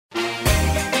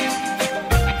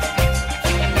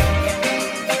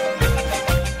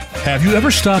Have you ever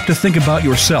stopped to think about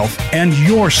yourself and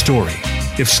your story?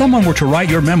 If someone were to write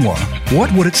your memoir,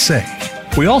 what would it say?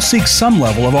 We all seek some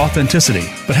level of authenticity,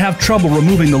 but have trouble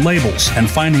removing the labels and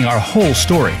finding our whole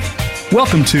story.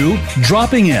 Welcome to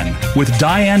Dropping In with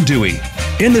Diane Dewey.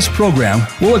 In this program,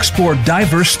 we'll explore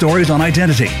diverse stories on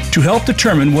identity to help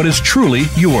determine what is truly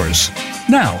yours.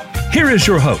 Now, here is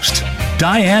your host,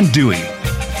 Diane Dewey.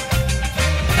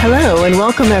 Hello, and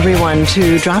welcome everyone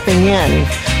to Dropping In.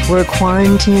 We're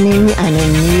quarantining and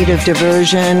in need of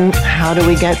diversion. How do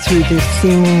we get through this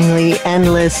seemingly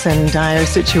endless and dire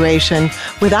situation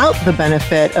without the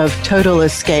benefit of total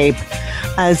escape?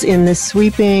 As in the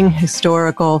sweeping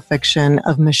historical fiction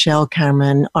of Michelle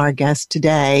Cameron, our guest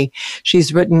today.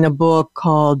 She's written a book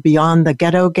called Beyond the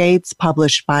Ghetto Gates,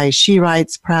 published by She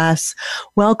Writes Press.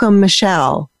 Welcome,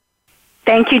 Michelle.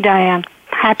 Thank you, Diane.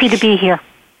 Happy to be here.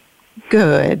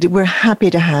 Good. We're happy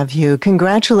to have you.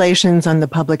 Congratulations on the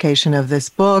publication of this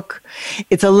book.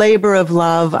 It's a labor of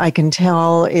love. I can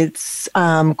tell it's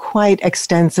quite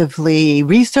extensively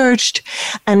researched.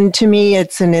 And to me,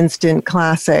 it's an instant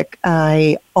classic.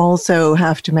 I also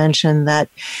have to mention that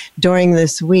during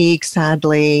this week,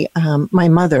 sadly, my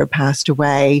mother passed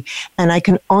away. And I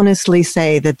can honestly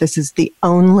say that this is the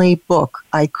only book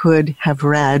I could have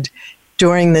read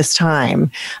during this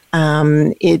time.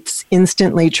 It's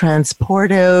instantly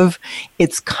transportive.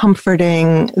 It's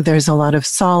comforting. There's a lot of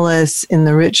solace in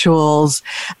the rituals.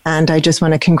 And I just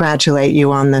want to congratulate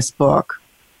you on this book.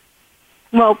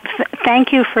 Well,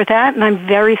 thank you for that. And I'm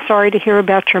very sorry to hear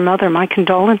about your mother. My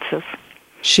condolences.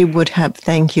 She would have,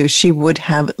 thank you, she would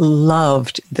have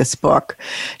loved this book.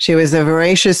 She was a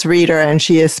voracious reader, and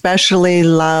she especially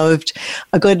loved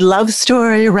a good love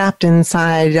story wrapped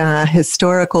inside a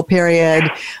historical period,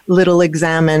 little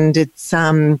examined. It's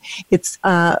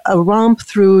a romp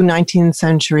through 19th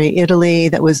century Italy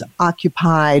that was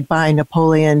occupied by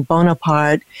Napoleon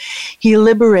Bonaparte. He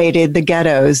liberated the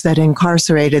ghettos that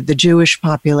incarcerated the Jewish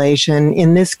population,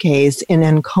 in this case in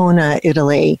Ancona,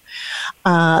 Italy.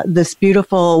 This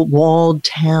beautiful walled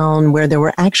town where there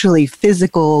were actually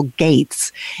physical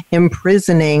gates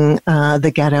imprisoning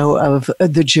the ghetto of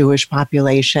the Jewish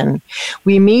population.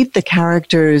 We meet the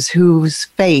characters whose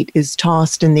fate is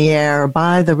tossed in the air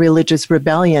by the religious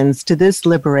rebellions to this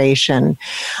liberation.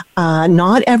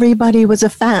 Not everybody was a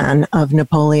fan of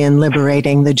Napoleon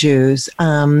liberating the Jews.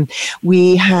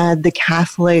 We had the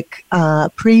Catholic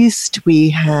priest. We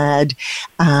had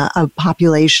a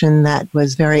population that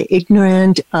was very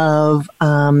ignorant of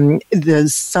the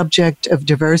subject of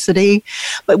diversity,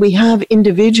 but we have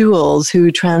individuals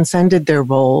who transcended their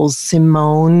roles: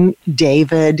 Simone,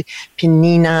 David,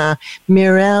 Penina,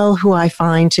 Mirelle, who I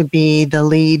find to be the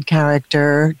lead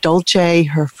character, Dolce,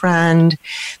 her friend.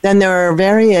 Then there are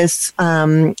various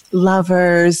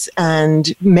lovers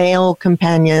and male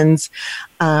companions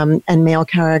and male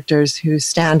characters who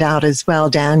stand out as well: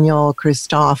 Daniel,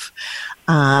 Christophe,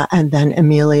 and then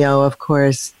Emilio, of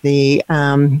course, the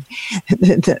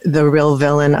real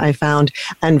villain I found,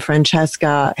 and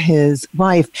Francesca, his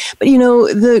wife. But you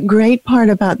know, the great part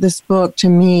about this book to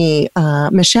me,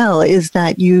 Michelle, is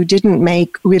that you didn't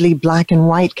make really black and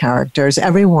white characters.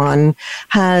 Everyone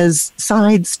has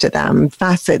sides to them,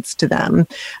 facets to them.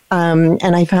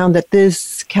 And I found that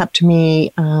this kept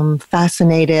me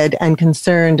fascinated and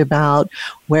concerned about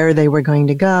where they were going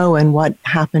to go and what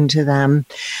happened to them.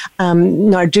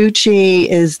 Narducci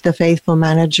is the faithful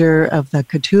manager of the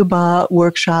Ketubah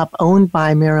workshop owned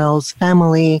by Mirelle's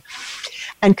family.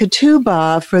 And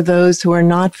Ketubah, for those who are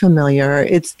not familiar,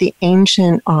 it's the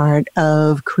ancient art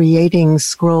of creating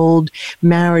scrolled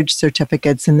marriage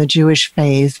certificates in the Jewish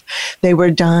faith. They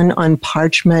were done on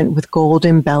parchment with gold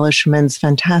embellishments,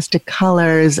 fantastic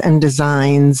colors and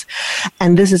designs.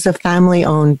 And this is a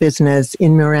family-owned business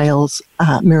in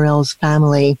Mirelle's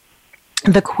family.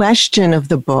 The question of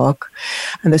the book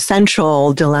and the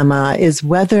central dilemma is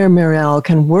whether Mirelle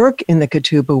can work in the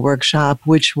Ketubah workshop,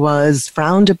 which was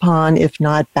frowned upon, if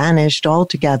not banished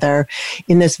altogether,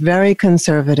 in this very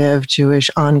conservative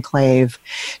Jewish enclave.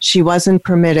 She wasn't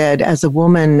permitted as a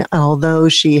woman, although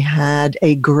she had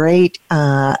a great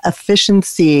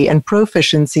efficiency and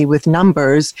proficiency with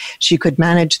numbers. She could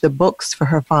manage the books for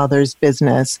her father's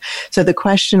business. So the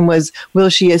question was, will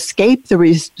she escape the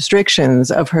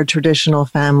restrictions of her traditional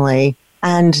family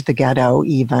and the ghetto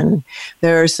even?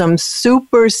 There are some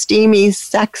super steamy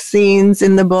sex scenes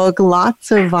in the book,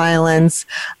 lots of violence,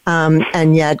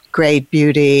 and yet great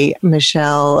beauty.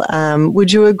 Michelle,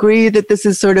 would you agree that this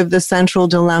is sort of the central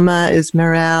dilemma, is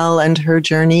Mirelle and her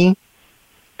journey?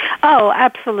 Oh,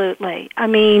 absolutely. I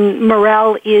mean,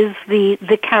 Mirelle is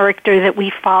the character that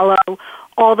we follow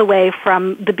all the way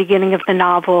from the beginning of the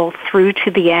novel through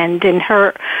to the end, and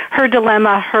her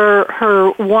dilemma,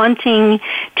 her wanting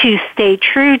to stay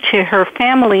true to her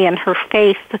family and her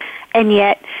faith, and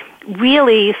yet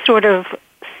really sort of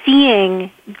seeing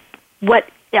what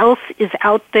else is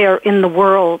out there in the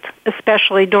world,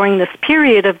 especially during this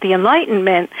period of the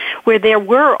Enlightenment, where there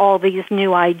were all these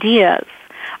new ideas.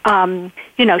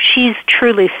 She's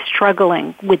truly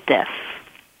struggling with this.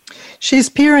 She's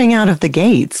peering out of the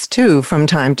gates, too, from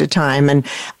time to time, and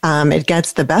it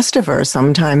gets the best of her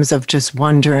sometimes of just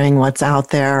wondering what's out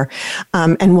there.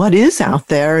 And what is out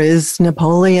there is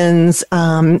Napoleon's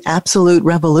absolute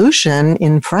revolution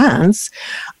in France.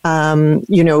 And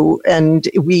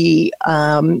the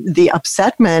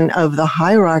upsetment of the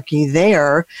hierarchy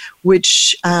there,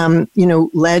 which,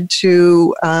 led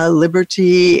to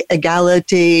liberty,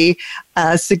 equality,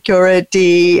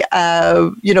 security,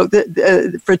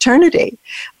 the fraternity.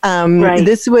 Right.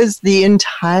 This was the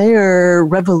entire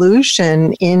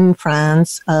revolution in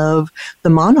France of the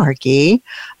monarchy,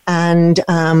 and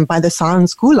by the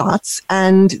sans-culottes,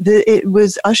 and it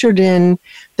was ushered in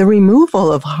the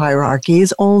removal of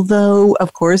hierarchies, although,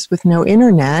 of course, with no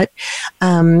internet,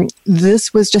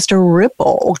 this was just a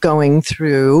ripple going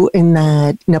through in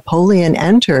that Napoleon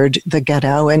entered the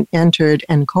ghetto and entered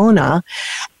Ancona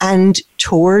and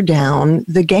tore down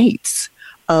the gates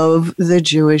of the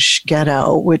Jewish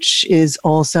ghetto, which is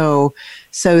also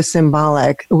so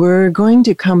symbolic. We're going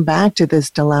to come back to this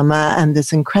dilemma and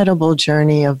this incredible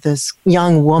journey of this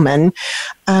young woman.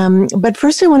 But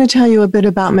first I want to tell you a bit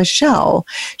about Michelle.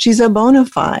 She's a bona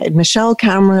fide. Michelle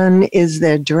Cameron is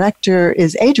a director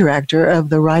of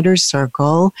the Writers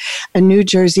Circle, a New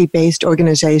Jersey-based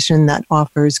organization that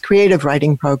offers creative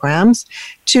writing programs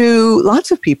to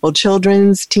lots of people,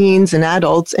 children's, teens, and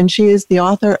adults. And she is the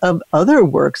author of other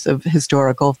works of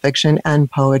historical fiction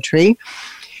and poetry.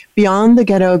 Beyond the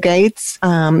Ghetto Gates,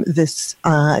 this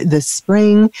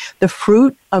spring, The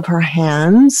Fruit of Her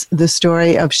Hands, the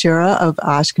story of Shira of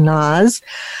Ashkenaz,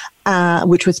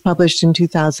 which was published in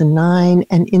 2009,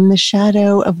 and In the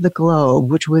Shadow of the Globe,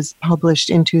 which was published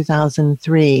in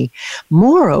 2003.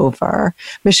 Moreover,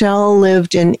 Michelle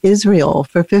lived in Israel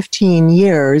for 15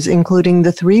 years, including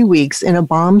the 3 weeks in a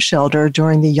bomb shelter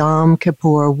during the Yom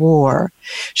Kippur War.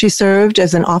 She served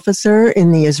as an officer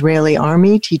in the Israeli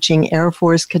Army, teaching Air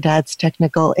Force cadets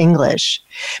technical English.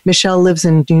 Michelle lives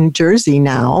in New Jersey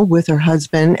now with her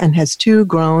husband and has 2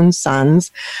 grown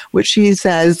sons, which she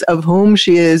says of whom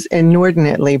she is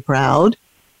inordinately proud.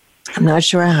 I'm not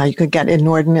sure how you could get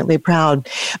inordinately proud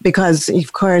because,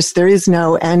 of course, there is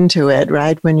no end to it,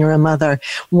 right, when you're a mother.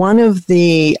 One of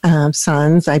the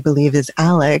sons, I believe, is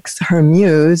Alex, her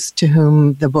muse, to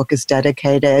whom the book is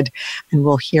dedicated, and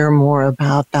we'll hear more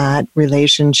about that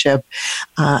relationship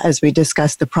as we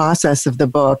discuss the process of the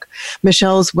book.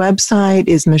 Michelle's website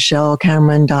is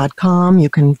michellecameron.com. You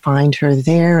can find her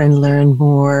there and learn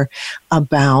more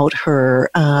about her.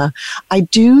 I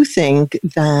do think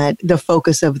that the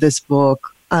focus of this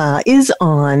book is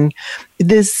on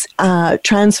this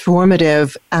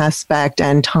transformative aspect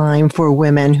and time for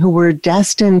women who were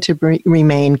destined to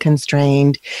remain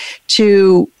constrained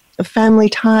to family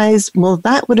ties. Well,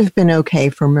 that would have been okay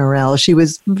for Morel. She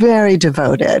was very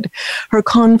devoted. Her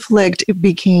conflict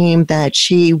became that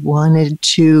she wanted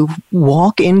to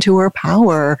walk into her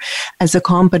power as a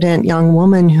competent young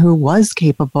woman who was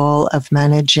capable of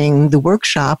managing the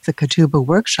workshop, the Ketubah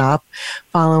workshop,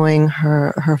 following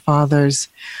her father's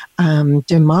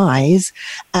demise,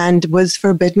 and was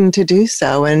forbidden to do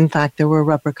so. In fact, there were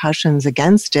repercussions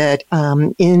against it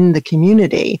in the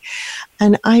community.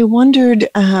 And I wondered,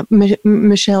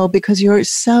 Michelle, because you're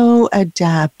so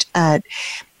adept at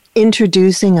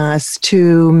introducing us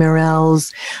to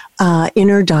Morel's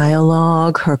inner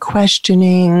dialogue, her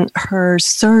questioning, her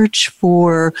search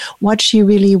for what she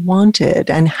really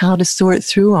wanted and how to sort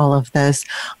through all of this.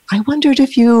 I wondered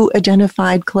if you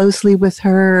identified closely with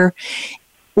her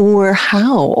or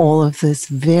how all of this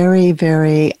very,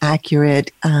 very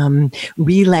accurate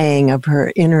relaying of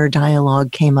her inner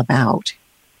dialogue came about.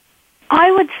 I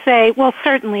would say, well,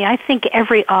 certainly, I think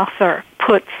every author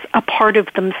puts a part of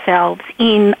themselves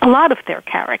in a lot of their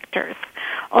characters,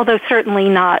 although certainly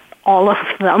not all of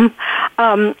them.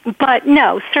 But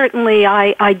no, certainly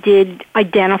I did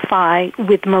identify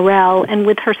with Morel and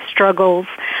with her struggles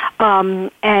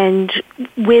and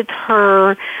with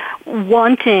her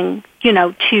wanting,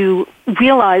 to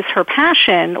realize her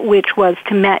passion, which was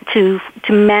to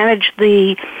manage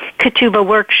the Ketubah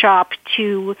workshop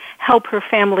to help her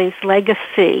family's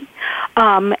legacy,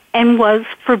 and was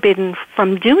forbidden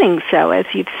from doing so, as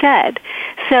you've said.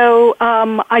 So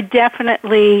I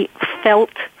definitely felt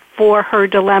for her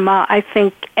dilemma. I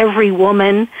think every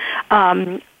woman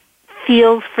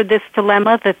feels for this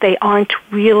dilemma that they aren't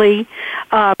really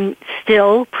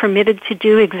still permitted to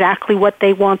do exactly what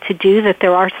they want to do, that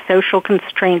there are social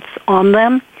constraints on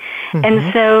them. Mm-hmm.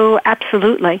 And so,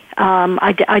 absolutely,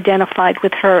 I identified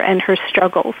with her and her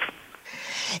struggles.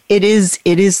 It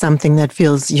is something that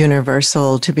feels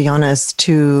universal, to be honest,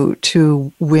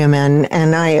 to women.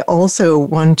 And I also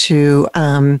want to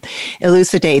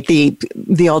elucidate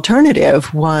the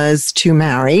alternative was to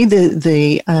marry.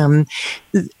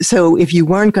 So if you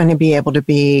weren't going to be able to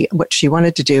be, what she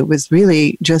wanted to do was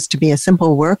really just to be a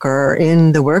simple worker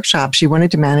in the workshop. She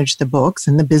wanted to manage the books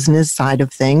and the business side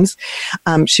of things.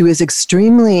 She was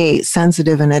extremely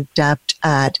sensitive and adept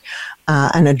at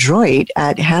and adroit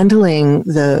at handling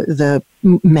the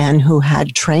men who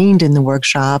had trained in the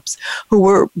workshops, who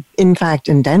were in fact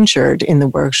indentured in the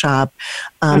workshop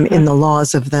in the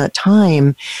laws of that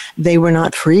time. They were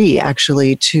not free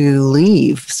actually to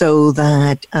leave, so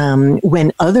that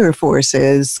when other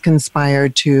forces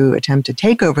conspired to attempt to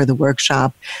take over the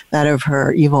workshop, that of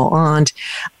her evil aunt,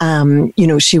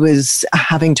 she was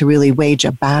having to really wage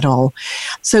a battle.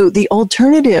 So the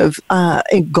alternative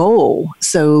goal,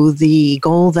 the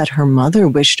goal that her mother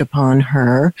wished upon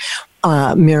her,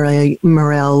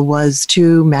 Morel, was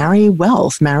to marry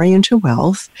into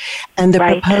wealth, and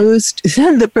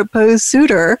the proposed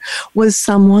suitor was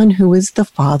someone who was the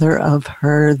father of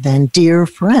her then dear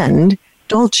friend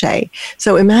Dolce.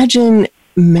 So imagine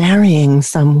marrying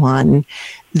someone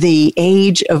the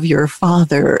age of your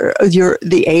father,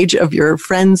 the age of your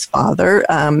friend's father,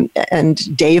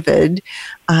 and David.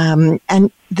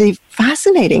 And the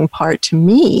fascinating part to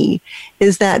me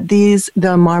is that the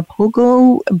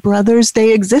Marpogo brothers,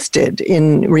 they existed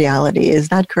in reality. Is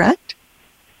that correct?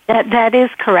 That is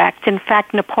correct. In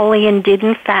fact, Napoleon did,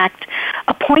 in fact,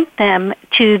 appoint them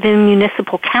to the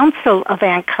municipal council of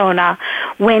Ancona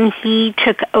when he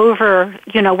took over,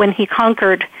 when he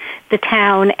conquered the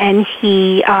town and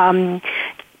he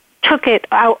took it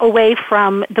away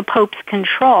from the Pope's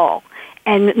control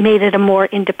and made it a more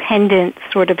independent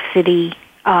sort of city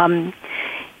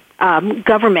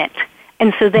government.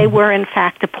 And so they were, in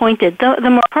fact, appointed.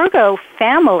 The Marpogo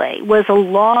family was a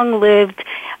long-lived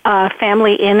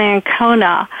family in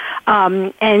Ancona,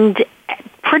 and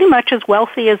pretty much as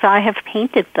wealthy as I have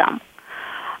painted them.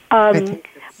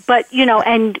 But,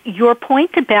 and your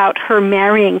point about her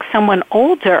marrying someone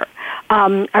older,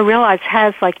 I realize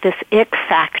has like this ick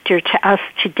factor to us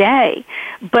today.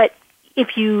 But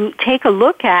if you take a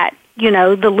look at,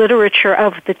 the literature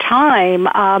of the time,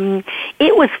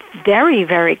 it was very,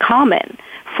 very common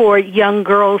for young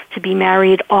girls to be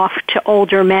married off to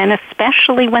older men,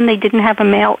 especially when they didn't have a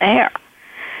male heir.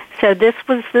 So this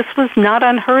was not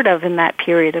unheard of in that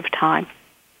period of time.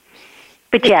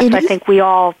 But yes, I think we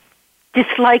all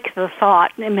dislike the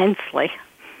thought immensely.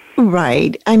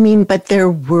 Right. I mean, but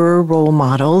there were role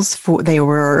models there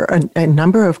were a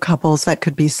number of couples that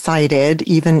could be cited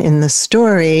even in the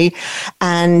story.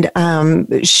 And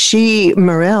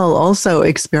Morel also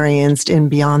experienced in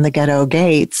Beyond the Ghetto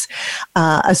Gates,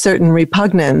 a certain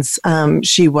repugnance.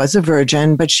 She was a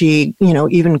virgin, but she,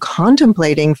 even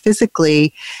contemplating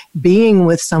physically being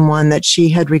with someone that she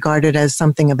had regarded as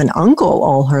something of an uncle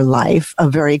all her life, a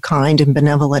very kind and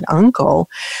benevolent uncle,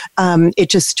 it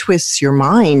just twists your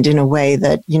mind in a way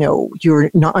that,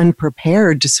 you're not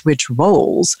unprepared to switch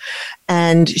roles.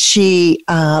 And she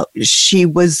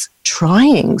was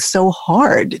trying so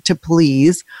hard to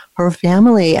please her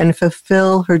family and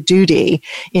fulfill her duty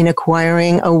in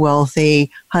acquiring a wealthy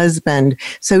husband.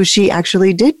 So she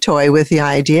actually did toy with the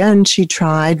idea, and she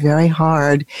tried very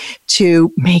hard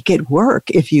to make it work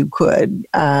if you could,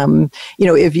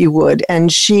 if you would.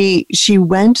 And she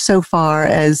went so far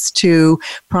as to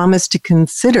promise to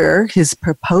consider his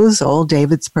proposal,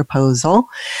 David's proposal.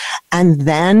 And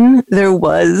then there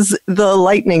was the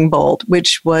lightning bolt,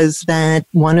 which was that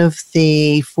one of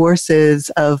the forces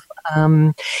of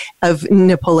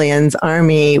Napoleon's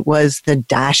army was the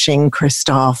dashing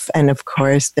Christophe. And of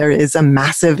course, there is a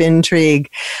massive intrigue.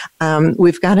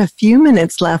 We've got a few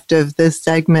minutes left of this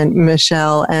segment,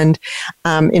 Michelle. And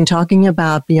in talking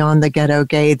about Beyond the Ghetto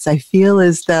Gates, I feel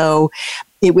as though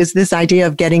it was this idea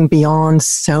of getting beyond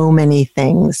so many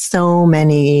things, so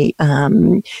many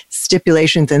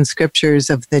stipulations and scriptures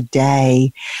of the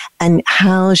day, and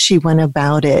how she went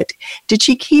about it. Did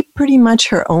she keep pretty much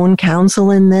her own counsel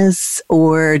in this,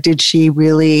 or did she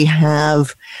really how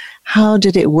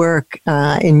did it work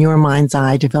in your mind's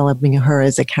eye, developing her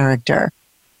as a character?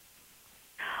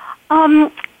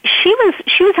 She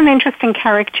was an interesting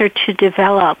character to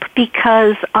develop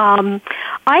because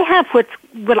I have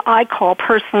what I call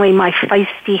personally my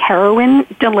feisty heroine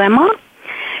dilemma.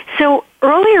 So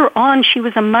earlier on, she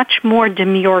was a much more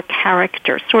demure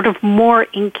character, sort of more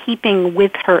in keeping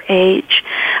with her age.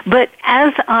 But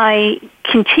as I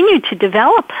continued to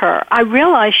develop her, I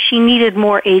realized she needed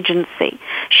more agency.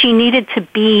 She needed to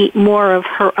be more of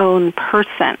her own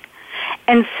person.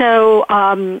 And so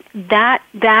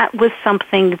that was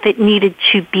something that needed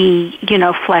to be,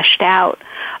 fleshed out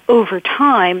over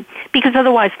time, because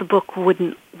otherwise the book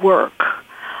wouldn't work.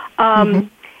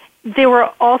 There were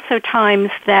also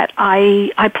times that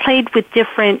I played with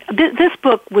different. This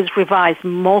book was revised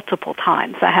multiple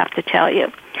times, I have to tell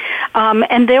you.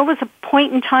 And there was a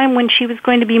point in time when she was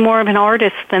going to be more of an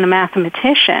artist than a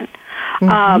mathematician.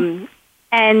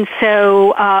 And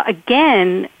so,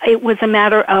 again, it was a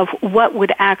matter of what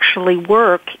would actually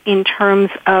work in terms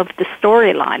of the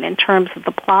storyline, in terms of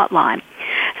the plot line.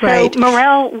 Right. So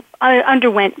Morel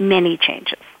underwent many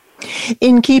changes.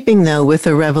 In keeping, though, with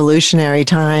the revolutionary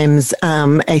times,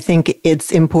 I think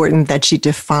it's important that she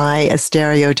defy a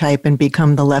stereotype and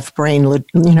become the left brain,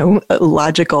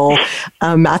 logical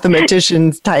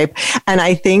mathematicians type. And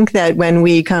I think that when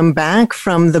we come back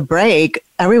from the break,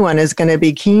 everyone is going to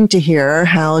be keen to hear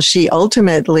how she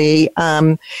ultimately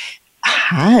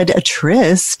had a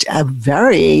tryst, a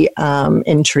very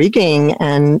intriguing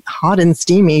and hot and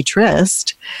steamy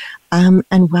tryst, and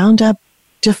wound up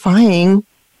defying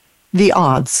the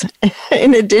odds.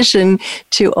 In addition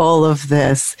to all of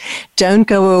this, don't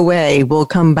go away. We'll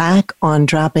come back on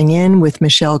Dropping In with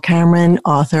Michelle Cameron,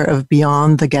 author of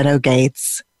Beyond the Ghetto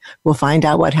Gates. We'll find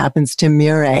out what happens to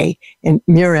Murel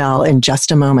in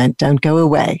just a moment. Don't go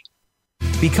away.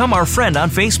 Become our friend on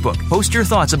Facebook. Post your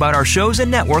thoughts about our shows and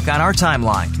network on our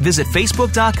timeline. Visit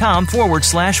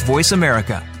facebook.com/Voice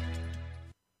America.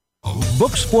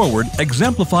 Books Forward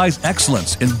exemplifies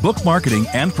excellence in book marketing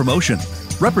and promotion,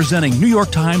 representing New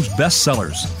York Times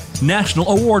bestsellers, national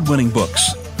award-winning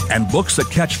books, and books that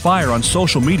catch fire on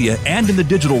social media and in the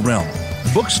digital realm.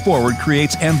 Books Forward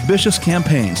creates ambitious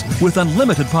campaigns with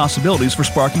unlimited possibilities for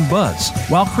sparking buzz,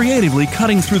 while creatively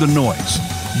cutting through the noise.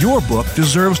 Your book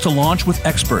deserves to launch with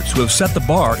experts who have set the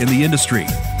bar in the industry.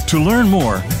 To learn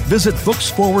more, visit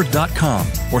booksforward.com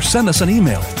or send us an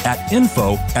email at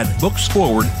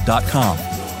info@booksforward.com.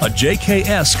 A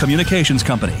JKS Communications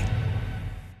company.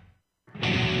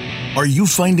 Are you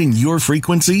finding your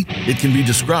frequency? It can be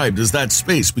described as that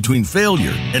space between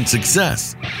failure and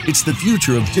success. It's the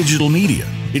future of digital media.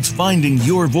 It's finding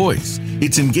your voice.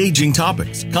 It's engaging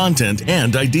topics, content,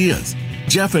 and ideas.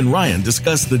 Jeff and Ryan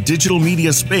discuss the digital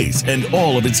media space and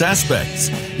all of its aspects.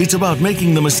 It's about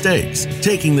making the mistakes,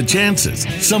 taking the chances,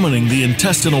 summoning the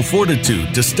intestinal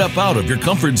fortitude to step out of your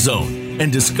comfort zone,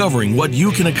 and discovering what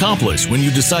you can accomplish when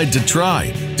you decide to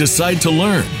try, decide to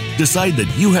learn, decide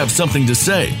that you have something to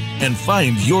say, and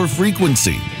find your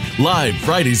frequency. Live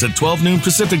Fridays at 12 noon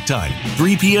Pacific Time,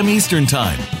 3 p.m. Eastern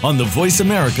Time on the Voice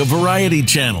America Variety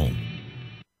Channel.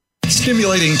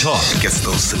 Stimulating talk. It gets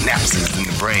those synapses in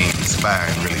the brain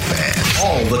firing really fast.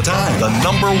 All the time. The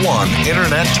 #1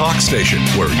 internet talk station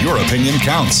where your opinion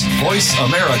counts.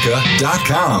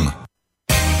 VoiceAmerica.com.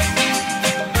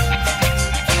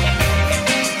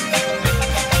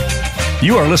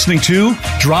 You are listening to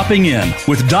Dropping In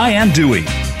with Diane Dewey.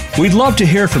 We'd love to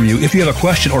hear from you if you have a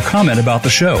question or comment about the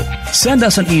show. Send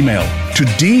us an email to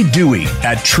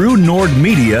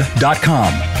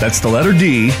ddewey@truenordmedia.com. That's the letter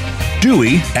D,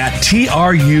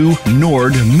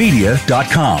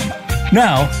 Dewey@trunordmedia.com.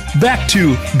 Now, back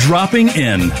to Dropping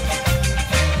In.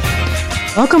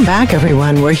 Welcome back,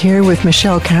 everyone. We're here with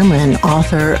Michelle Cameron,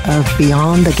 author of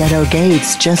Beyond the Ghetto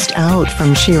Gates, just out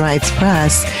from She Writes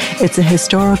Press. It's a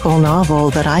historical novel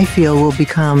that I feel will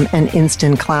become an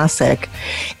instant classic.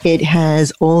 It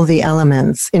has all the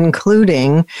elements,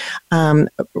 including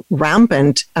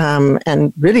rampant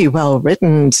and really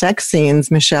well-written sex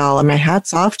scenes, Michelle. I mean,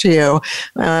 hats off to you.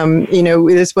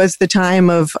 This was the time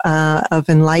of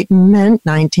Enlightenment,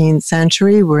 19th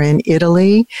century. We're in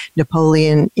Italy.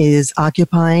 Napoleon is occupying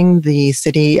the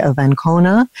city of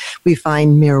Ancona. We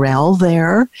find Murel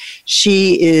there.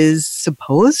 She is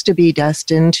supposed to be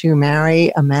destined to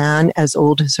marry a man as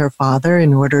old as her father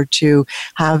in order to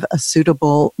have a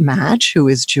suitable match who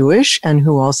is Jewish and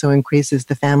who also increases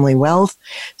the family wealth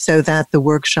so that the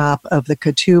workshop of the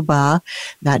ketubah,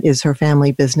 that is her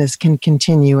family business, can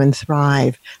continue and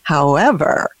thrive.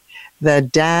 However, The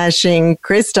dashing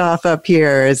Christoph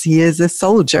appears. He is a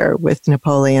soldier with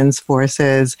Napoleon's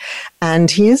forces,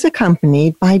 and he is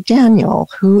accompanied by Daniel,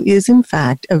 who is in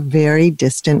fact a very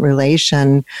distant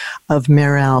relation of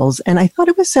Mirel's. And I thought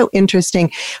it was so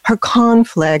interesting. Her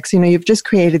conflicts, you've just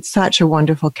created such a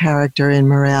wonderful character in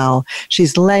Mirel.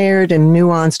 She's layered and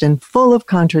nuanced and full of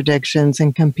contradictions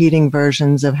and competing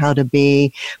versions of how to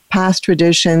be, past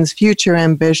traditions, future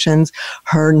ambitions,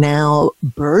 her now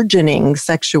burgeoning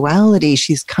sexuality.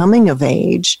 She's coming of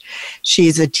age.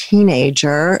 She's a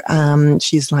teenager.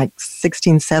 She's like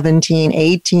 16, 17,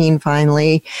 18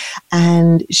 finally.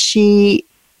 And she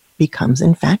becomes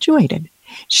infatuated.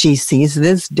 She sees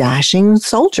this dashing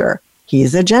soldier.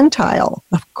 He's a Gentile,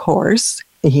 of course.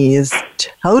 He is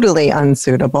totally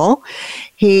unsuitable.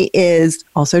 He is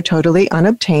also totally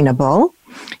unobtainable.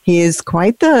 He's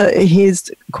quite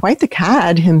the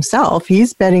cad himself.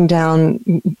 He's bedding down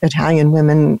Italian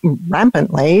women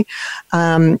rampantly.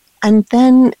 And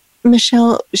then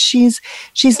Michelle, she's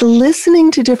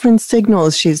listening to different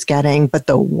signals she's getting, but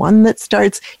the one that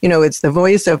starts, it's the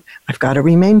voice of, I've got to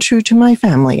remain true to my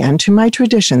family and to my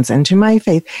traditions and to my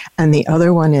faith. And the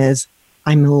other one is,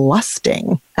 I'm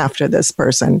lusting after this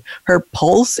person. Her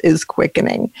pulse is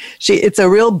quickening. It's a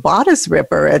real bodice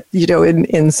ripper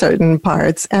in certain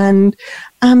parts. And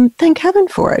thank heaven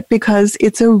for it, because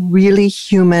it's a really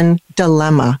human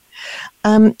dilemma.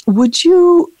 Would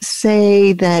you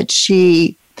say that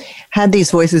she had these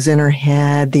voices in her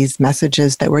head, these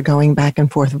messages that were going back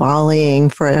and forth, volleying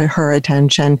for her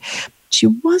attention? She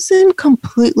wasn't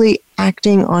completely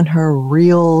acting on her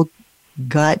real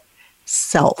gut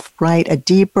self, right? A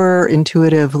deeper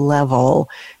intuitive level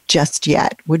just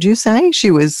yet. Would you say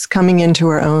she was coming into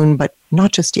her own, but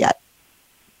not just yet?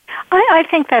 I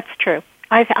think that's true.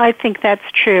 I think that's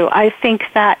true. I think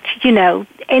that,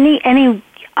 any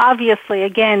obviously,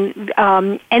 again,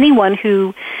 anyone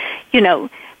who,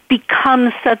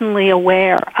 becomes suddenly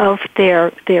aware of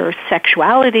their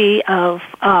sexuality, of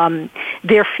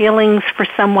their feelings for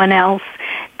someone else,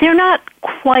 they're not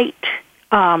quite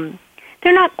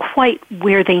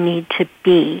where they need to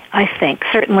be, I think,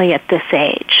 certainly at this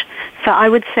age. So I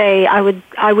would say, I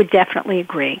would definitely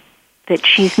agree that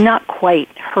she's not quite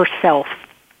herself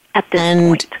at this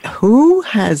point. And who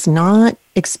has not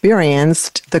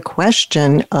experienced the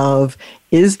question of,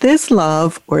 is this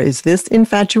love or is this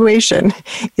infatuation?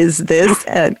 Is this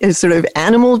a sort of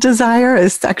animal desire, a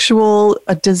sexual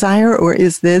desire, or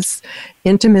is this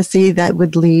intimacy that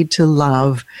would lead to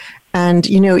love? And,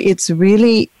 it's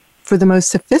really, for the most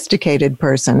sophisticated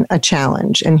person, a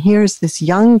challenge. And here's this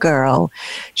young girl.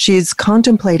 She's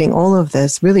contemplating all of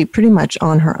this really pretty much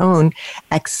on her own,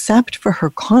 except for her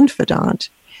confidant,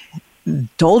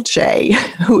 Dolce,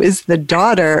 who is the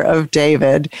daughter of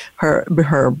David, her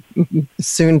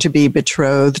soon-to-be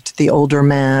betrothed, the older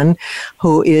man,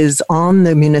 who is on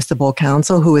the municipal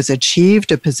council, who has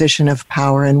achieved a position of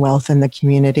power and wealth in the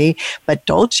community. But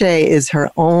Dolce is her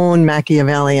own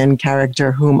Machiavellian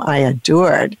character, whom I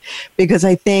adored, because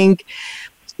I think,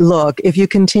 look, if you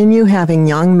continue having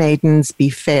young maidens be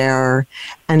fair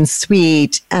and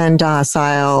sweet and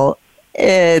docile,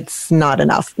 it's not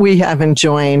enough. We haven't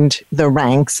joined the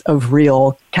ranks of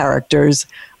real characters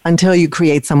until you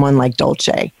create someone like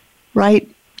Dolce, right?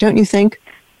 Don't you think?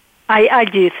 I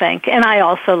do think, and I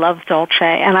also love Dolce,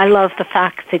 and I love the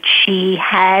fact that she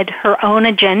had her own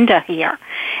agenda here,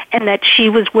 and that she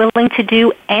was willing to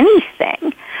do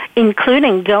anything,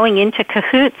 including going into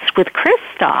cahoots with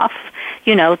Christoph,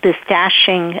 this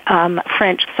dashing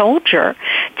French soldier,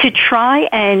 to try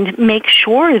and make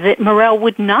sure that Morel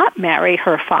would not marry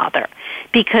her father,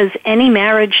 because any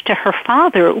marriage to her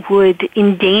father would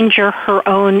endanger her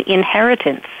own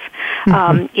inheritance.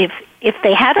 Mm-hmm. If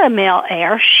they had a male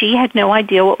heir, she had no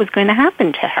idea what was going to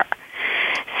happen to her.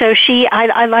 So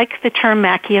I like the term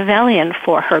Machiavellian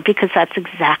for her, because that's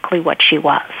exactly what she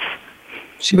was.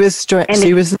 She was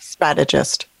a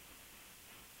strategist.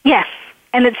 Yes.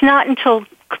 And it's not until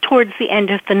towards the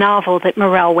end of the novel that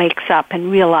Morel wakes up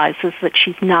and realizes that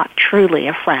she's not truly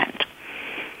a friend.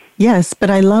 Yes, but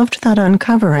I loved that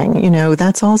uncovering.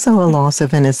 That's also a loss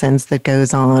of innocence that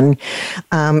goes on.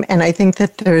 And I think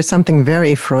that there's something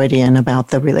very Freudian about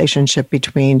the relationship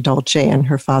between Dolce and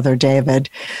her father,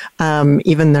 David.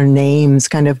 Even their names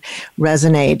kind of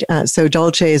resonate. So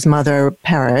Dolce's mother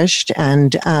perished,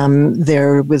 and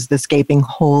there was this gaping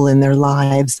hole in their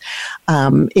lives.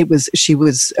 She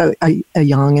was a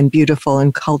young and beautiful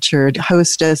and cultured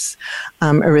hostess,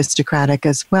 aristocratic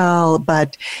as well,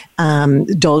 but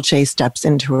Dolce steps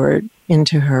into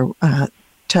her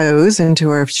toes into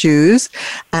her shoes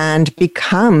and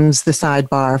becomes the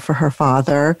sidebar for her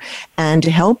father and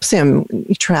helps him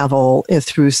travel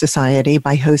through society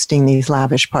by hosting these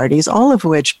lavish parties, all of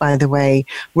which, by the way,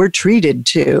 we're treated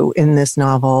to in this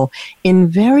novel in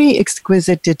very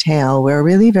exquisite detail. We're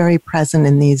really very present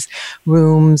in these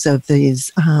rooms of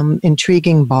these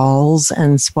intriguing balls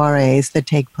and soirees that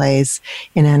take place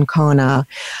in Ancona.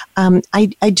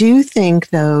 I do think,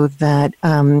 though, that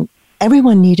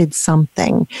everyone needed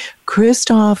something.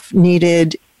 Christoph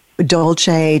needed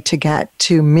Dolce to get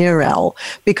to Mirel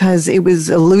because it was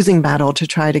a losing battle to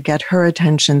try to get her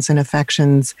attentions and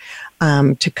affections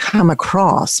to come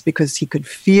across, because he could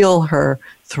feel her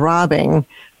throbbing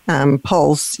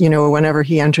pulse, whenever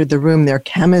he entered the room, their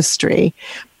chemistry.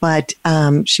 But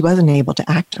she wasn't able to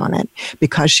act on it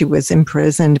because she was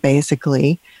imprisoned,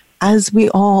 basically, as we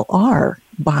all are,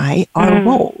 by our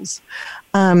roles.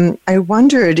 I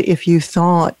wondered if you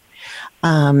thought,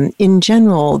 in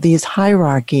general, these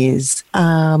hierarchies,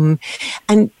 and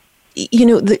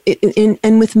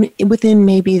within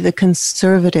maybe the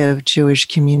conservative Jewish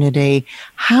community,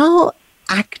 how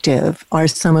active are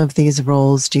some of these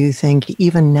roles, do you think,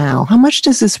 even now? How much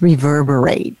does this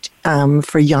reverberate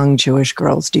for young Jewish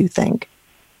girls, do you think?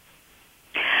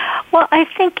 Well, I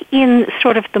think in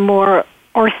sort of the more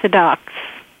Orthodox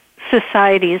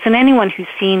societies, and anyone who's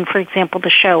seen, for example, the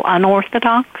show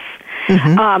Unorthodox,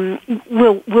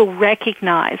 will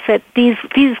recognize that these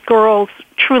girls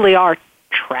truly are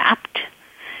trapped,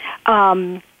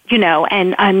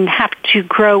 and have to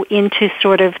grow into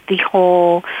sort of the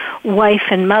whole wife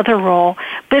and mother role.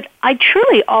 But I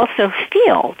truly also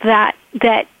feel that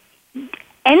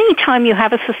anytime you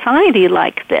have a society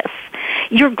like this,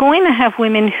 you're going to have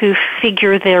women who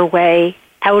figure their way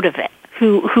out of it,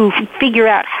 who figure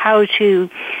out how to,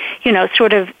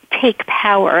 sort of take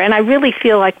power. And I really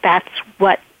feel like that's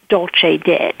what Dolce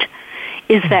did,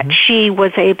 is that she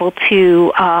was able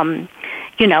to,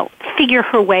 figure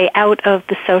her way out of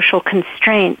the social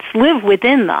constraints, live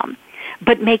within them,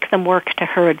 but make them work to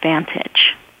her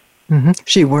advantage.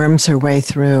 She worms her way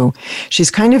through.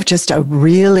 She's kind of just a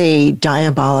really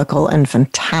diabolical and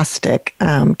fantastic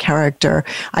character.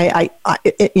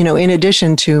 In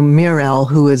addition to Mirel,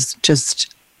 who is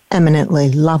just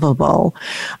eminently lovable,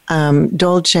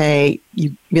 Dolce,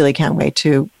 you really can't wait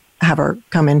to have her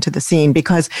come into the scene,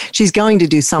 because she's going to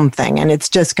do something, and it's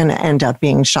just going to end up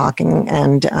being shocking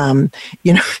and,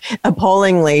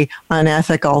 appallingly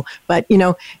unethical. But,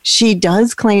 she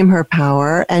does claim her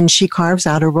power, and she carves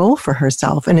out a role for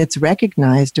herself, and it's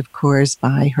recognized, of course,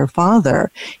 by her father.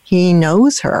 He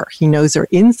knows her. He knows her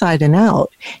inside and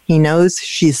out. He knows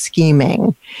she's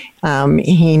scheming.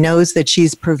 He knows that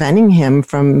she's preventing him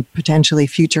from potentially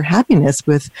future happiness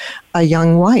with a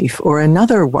young wife or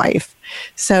another wife.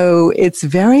 So it's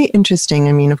very interesting.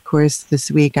 I mean, of course,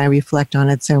 this week I reflect on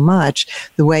it so much,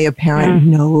 the way a parent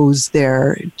knows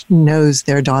their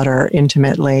daughter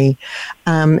intimately.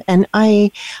 And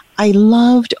I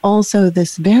loved also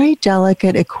this very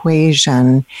delicate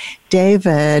equation.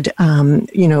 David,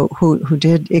 who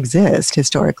did exist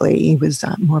historically, he was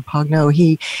Morpagno.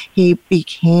 He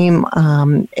became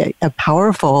a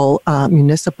powerful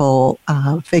municipal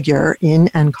figure in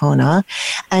Ancona,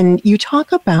 and you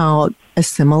talk about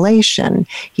assimilation.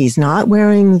 He's not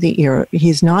wearing the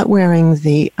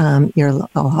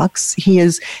earlocks. He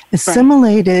is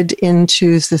assimilated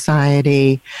into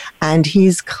society, and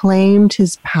he's claimed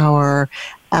his power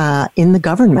in the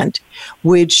government,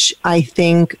 which I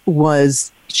think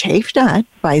was chafed at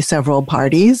by several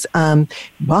parties,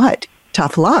 but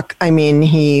tough luck. I mean,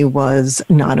 he was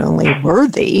not only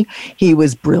worthy, he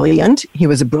was brilliant. He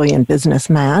was a brilliant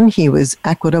businessman. He was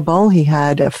equitable. He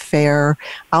had a fair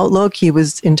outlook. He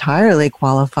was entirely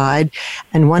qualified.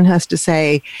 And one has to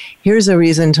say, here's a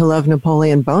reason to love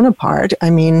Napoleon Bonaparte. I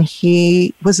mean,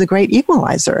 he was a great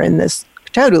equalizer in this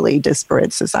totally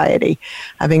disparate society,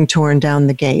 having torn down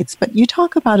the gates. But you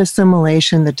talk about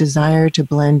assimilation, the desire to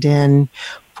blend in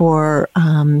for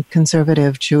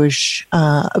conservative Jewish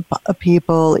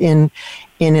people in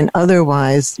an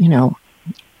otherwise,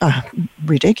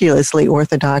 ridiculously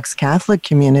Orthodox Catholic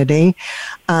community.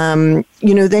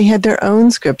 They had their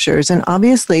own scriptures, and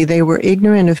obviously they were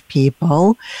ignorant of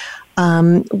people.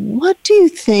 What do you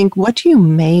think, what do you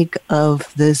make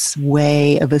of this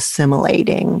way of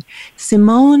assimilating?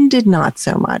 Simone did not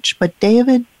so much, but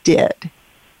David did.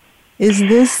 Is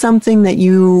this something that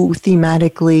you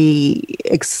thematically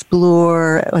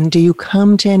explore, and do you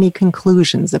come to any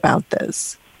conclusions about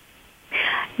this?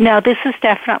 No, this is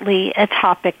definitely a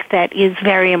topic that is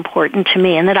very important to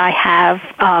me and that I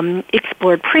have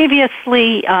explored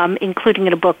previously, including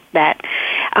in a book that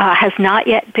has not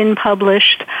yet been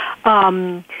published.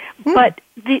 But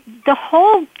the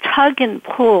whole tug and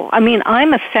pull, I mean,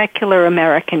 I'm a secular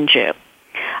American Jew.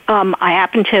 I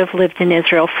happen to have lived in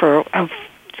Israel for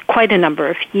quite a number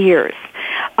of years.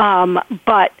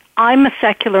 But I'm a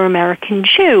secular American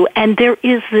Jew, and there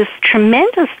is this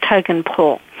tremendous tug and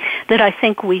pull that I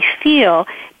think we feel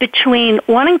between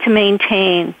wanting to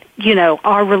maintain,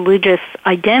 our religious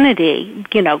identity,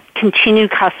 continue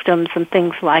customs and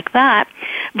things like that,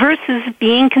 versus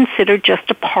being considered just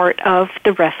a part of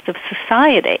the rest of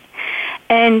society.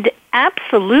 And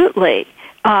absolutely,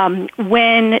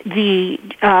 when the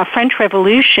French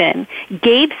Revolution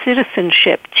gave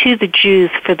citizenship to the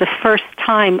Jews for the first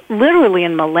time, literally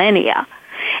in millennia,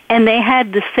 and they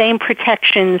had the same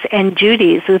protections and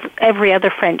duties as every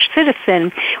other French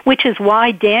citizen, which is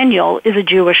why Daniel is a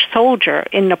Jewish soldier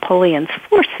in Napoleon's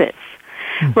forces,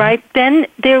 right? Then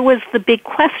there was the big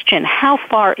question, how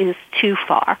far is too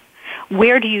far?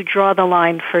 Where do you draw the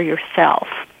line for yourself?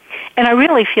 And I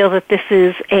really feel that this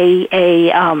is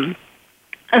a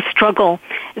struggle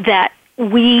that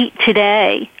we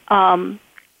today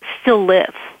still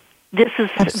live. This is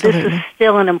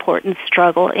still an important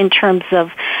struggle in terms of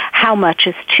how much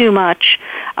is too much.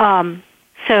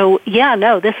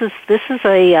 This is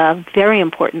a very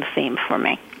important theme for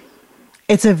me.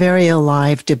 It's a very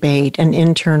alive debate, an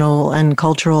internal and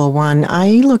cultural one.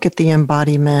 I look at the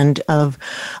embodiment of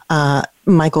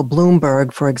Michael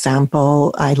Bloomberg, for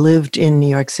example. I lived in New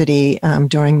York City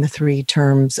during the 3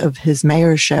 terms of his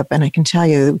mayorship, and I can tell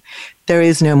you there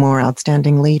is no more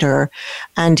outstanding leader.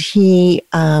 And he,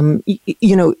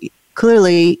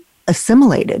 clearly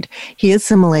assimilated. He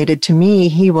assimilated. To me,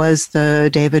 he was the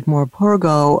David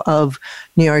Morpurgo of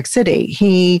New York City.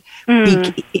 He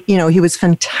was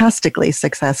fantastically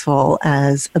successful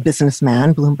as a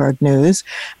businessman, Bloomberg News,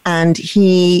 and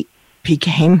he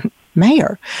became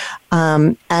mayor,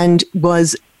 and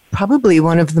was probably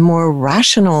one of the more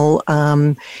rational,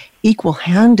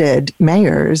 equal-handed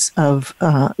mayors of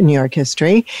New York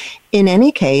history. In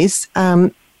any case,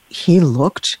 he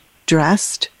looked,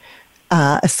 dressed,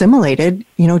 assimilated,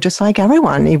 just like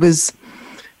everyone. He was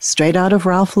straight out of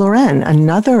Ralph Lauren,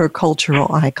 another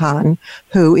cultural icon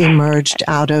who emerged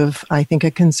out of, I think,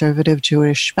 a conservative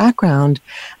Jewish background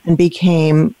and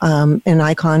became an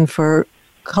icon for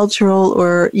cultural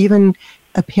or even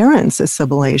appearance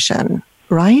assimilation,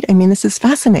 right? I mean, this is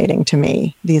fascinating to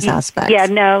me, these aspects. Yeah,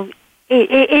 no,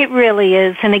 it really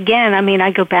is. And again, I mean,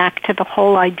 I go back to the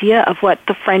whole idea of what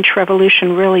the French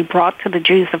Revolution really brought to the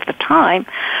Jews of the time.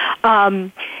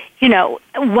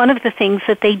 One of the things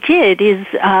that they did is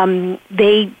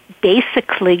they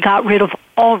basically got rid of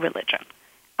all religion.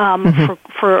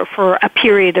 For a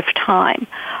period of time.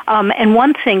 And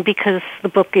one thing, because the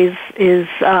book is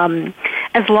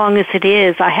as long as it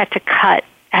is, I had to cut.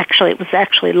 Actually, it was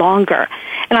actually longer,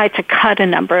 and I had to cut a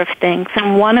number of things.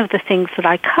 And one of the things that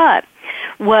I cut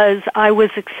was I was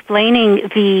explaining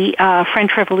the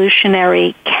French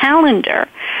Revolutionary calendar,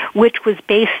 which was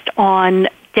based on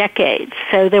decades.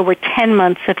 So there were 10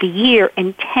 months of the year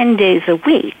and 10 days a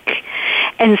week.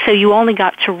 And so you only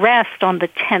got to rest on the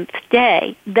 10th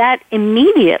day. That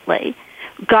immediately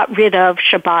got rid of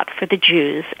Shabbat for the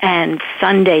Jews and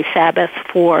Sunday Sabbath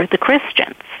for the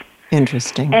Christians.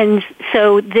 Interesting. And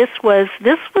so this was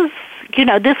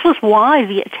why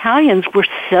the Italian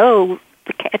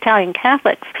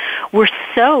Catholics were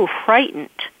so frightened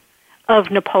of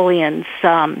Napoleon's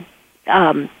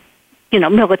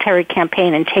military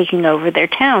campaign and taking over their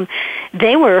town.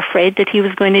 They were afraid that he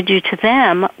was going to do to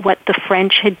them what the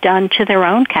French had done to their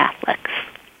own Catholics.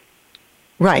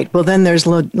 Right. Well, then there's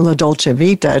La Dolce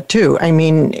Vita, too. I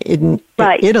mean, in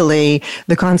Italy,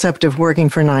 the concept of working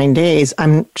for 9 days,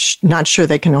 I'm not sure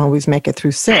they can always make it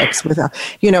through 6 without,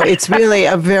 it's really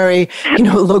a very,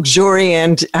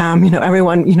 luxuriant,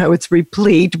 everyone, it's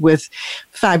replete with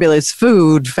fabulous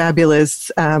food,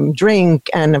 fabulous drink.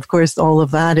 And of course, all of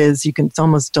that it's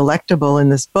almost delectable in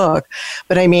this book.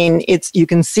 But I mean, you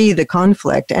can see the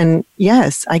conflict. And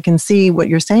yes, I can see what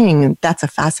you're saying. That's a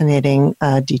fascinating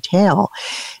detail.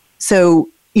 So,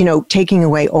 taking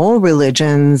away all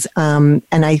religions. And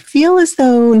I feel as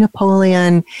though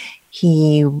Napoleon,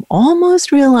 he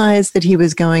almost realized that he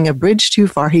was going a bridge too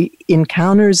far. He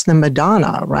encounters the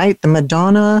Madonna, right? The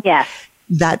Madonna. Yes.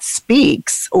 That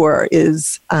speaks or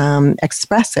is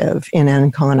expressive in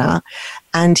Ancona.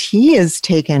 And he is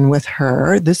taken with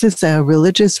her. This is a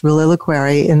religious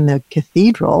reliquary in the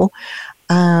cathedral.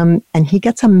 And he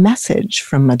gets a message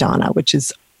from Madonna, which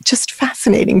is just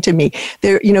fascinating to me.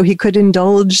 There, he could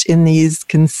indulge in these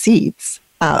conceits.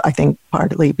 I think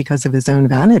partly because of his own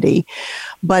vanity,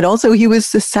 but also he was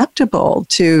susceptible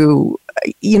to,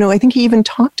 I think he even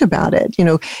talked about it,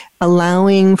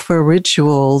 allowing for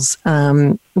rituals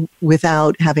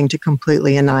without having to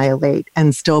completely annihilate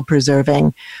and still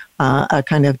preserving a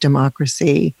kind of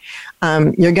democracy.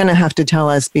 You're going to have to tell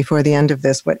us before the end of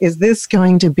this, what is this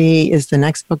going to be? Is the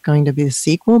next book going to be a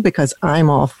sequel? Because I'm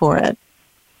all for it.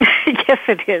 Yes,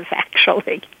 it is,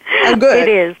 actually. Oh, good. It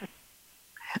is.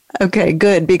 Okay,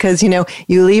 good, because,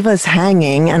 you leave us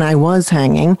hanging, and I was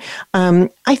hanging.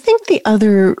 I think the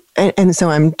other, and so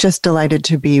I'm just delighted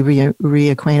to be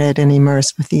reacquainted and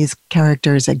immersed with these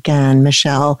characters again.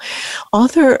 Michelle,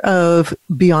 author of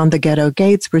Beyond the Ghetto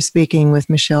Gates, we're speaking with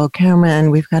Michelle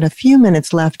Cameron. We've got a few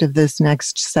minutes left of this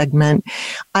next segment.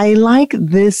 I like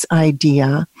this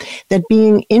idea that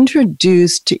being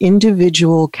introduced to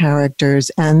individual characters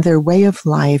and their way of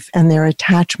life and their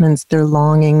attachments, their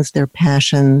longings, their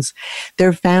passions,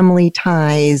 their family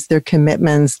ties, their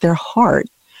commitments, their heart,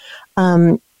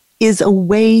 is a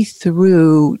way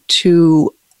through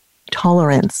to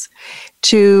tolerance,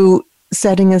 to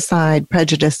setting aside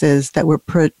prejudices that were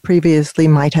previously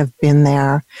might have been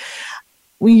there.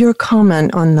 Your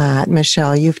comment on that,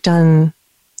 Michelle, you've given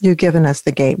us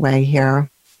the gateway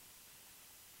here.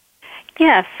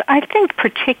 Yes, I think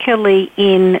particularly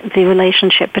in the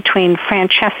relationship between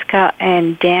Francesca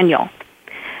and Daniel,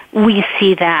 we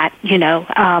see that,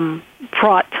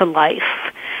 brought to life.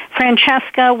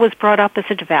 Francesca was brought up as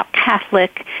a devout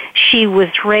Catholic. She was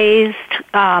raised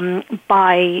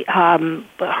by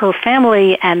her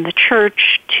family and the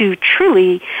church to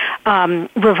truly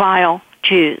revile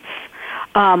Jews.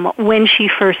 When she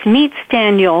first meets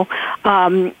Daniel,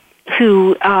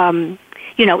 who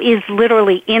is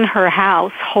literally in her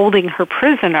house holding her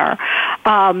prisoner,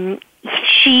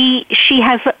 she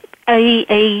has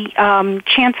a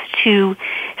chance to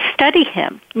study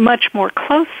him much more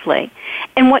closely.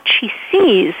 And what she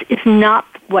sees is not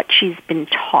what she's been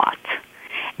taught.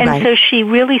 And so she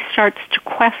really starts to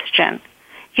question,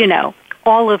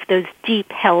 all of those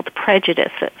deep-held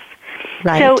prejudices.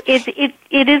 Right. So it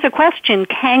is a question,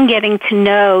 can getting to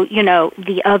know,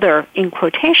 the other, in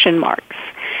quotation marks,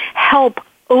 help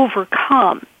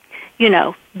overcome,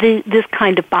 this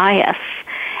kind of bias?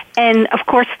 And of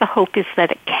course, the hope is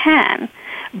that it can.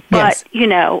 But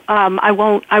yes. I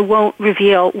won't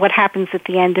reveal what happens at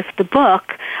the end of the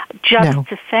book, just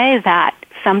to say that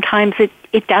sometimes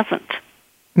it doesn't.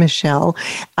 Michelle,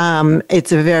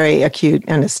 it's a very acute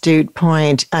and astute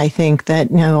point. I think that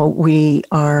we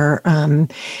are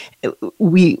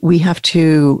we have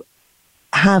to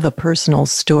have a personal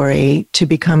story to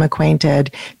become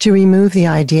acquainted, to remove the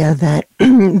idea that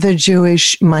the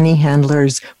Jewish money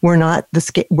handlers were not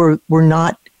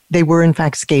they were in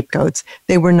fact scapegoats.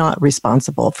 They were not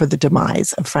responsible for the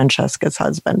demise of Francesca's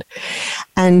husband.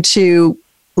 And to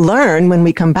learn when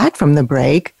we come back from the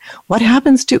break, what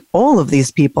happens to all of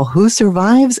these people, who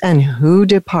survives and who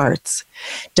departs.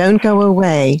 Don't go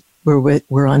away.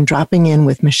 We're on Dropping In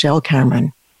with Michelle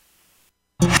Cameron.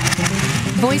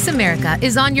 Voice America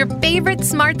is on your favorite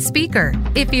smart speaker.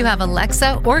 If you have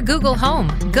Alexa or Google Home,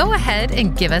 go ahead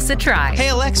and give us a try. Hey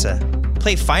Alexa,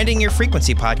 play Finding Your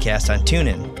Frequency podcast on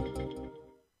TuneIn.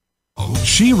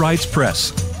 She Writes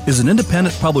Press is an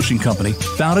independent publishing company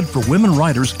founded for women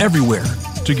writers everywhere.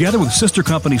 Together with sister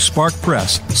company Spark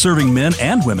Press, serving men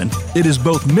and women, it is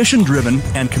both mission-driven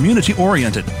and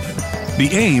community-oriented. The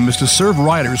aim is to serve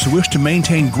writers who wish to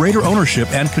maintain greater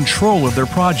ownership and control of their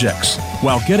projects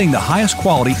while getting the highest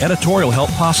quality editorial help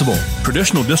possible,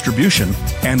 traditional distribution,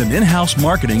 and an in-house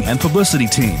marketing and publicity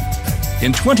team.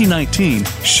 In 2019,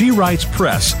 She Writes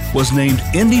Press was named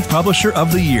Indie Publisher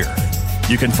of the Year.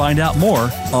 You can find out more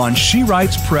on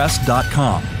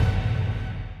shewritespress.com.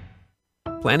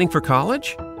 Planning for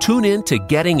college? Tune in to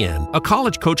Getting In, a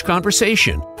college coach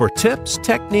conversation for tips,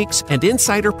 techniques, and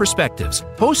insider perspectives,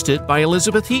 hosted by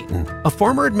Elizabeth Heaton, a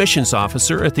former admissions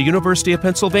officer at the University of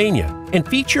Pennsylvania, and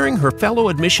featuring her fellow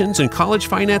admissions and college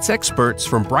finance experts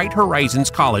from Bright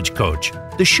Horizons College Coach.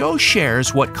 The show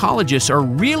shares what colleges are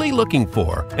really looking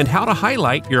for and how to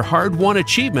highlight your hard-won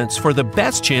achievements for the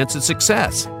best chance at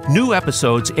success. New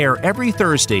episodes air every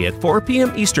Thursday at 4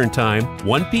 p.m. Eastern Time,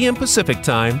 1 p.m. Pacific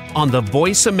Time on the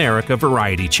Voice America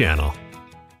Variety Channel.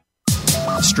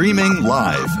 Streaming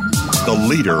live, the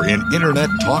leader in Internet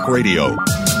talk radio,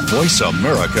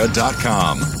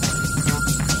 voiceamerica.com.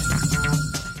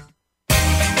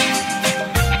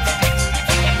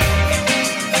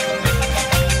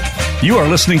 You are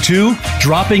listening to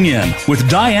Dropping In with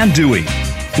Diane Dewey.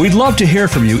 We'd love to hear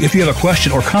from you if you have a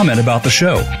question or comment about the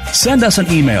show. Send us an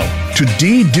email to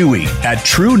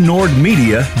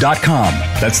ddewey@truenordmedia.com.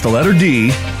 That's the letter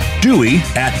D,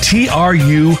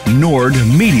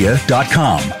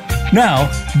 Dewey@trunordmedia.com. Now,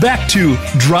 back to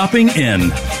Dropping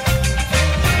In.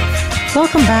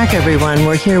 Welcome back, everyone.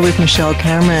 We're here with Michelle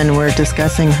Cameron. We're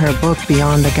discussing her book,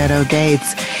 Beyond the Ghetto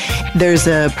Gates. There's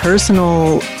a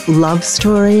personal love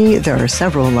story. There are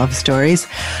several love stories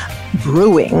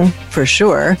brewing, for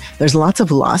sure. There's lots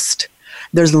of lust.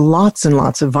 There's lots and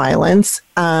lots of violence,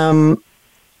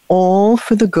 all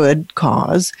for the good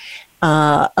cause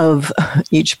of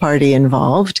each party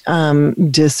involved,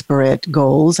 disparate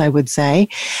goals, I would say.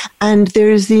 And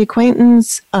there's the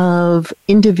acquaintance of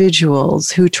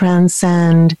individuals who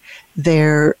transcend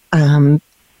their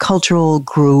cultural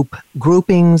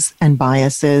groupings and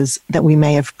biases that we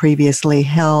may have previously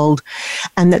held,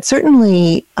 and that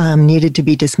certainly needed to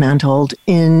be dismantled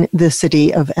in the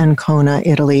city of Ancona,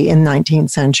 Italy, in the 19th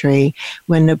century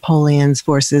when Napoleon's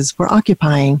forces were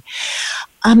occupying.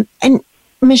 And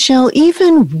Michelle,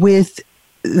 even with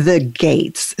the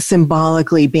gates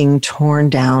symbolically being torn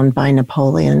down by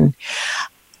Napoleon,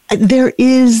 there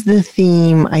is the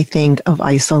theme, I think, of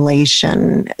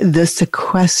isolation, the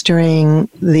sequestering,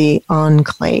 the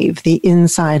enclave, the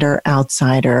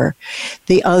insider-outsider,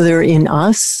 the other in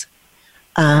us,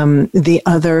 the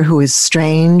other who is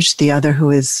strange, the other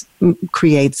who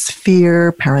creates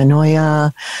fear,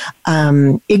 paranoia,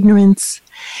 ignorance.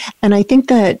 And I think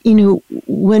that,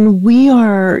 when we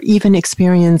are even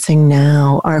experiencing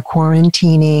now our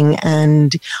quarantining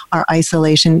and our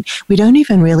isolation, we don't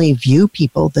even really view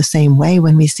people the same way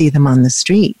when we see them on the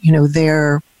street.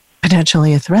 They're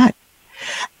potentially a threat.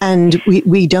 And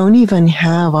we don't even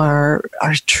have our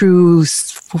true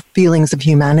feelings of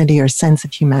humanity or sense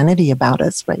of humanity about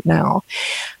us right now.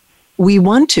 We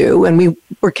want to, and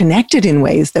we're connected in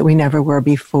ways that we never were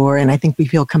before. And I think we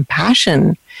feel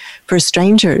compassion for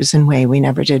strangers in a way we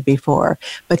never did before.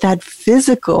 But that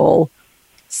physical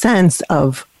sense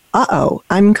of,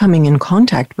 I'm coming in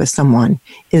contact with someone.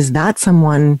 Is that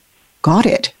someone got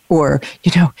it? Or,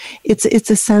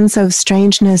 it's a sense of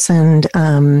strangeness and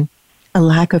a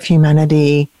lack of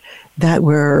humanity that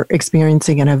we're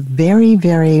experiencing at a very,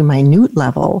 very minute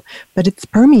level, but it's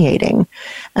permeating.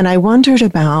 And I wondered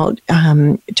about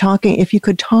if you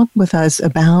could talk with us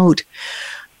about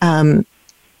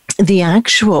the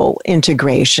actual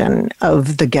integration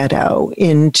of the ghetto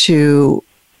into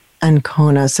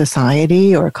Ancona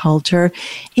society or culture.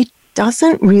 It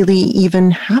doesn't really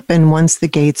even happen once the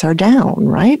gates are down,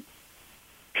 right?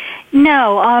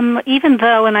 No, even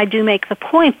though, and I do make the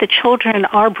point, the children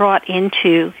are brought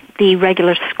into the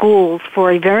regular schools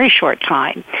for a very short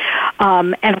time.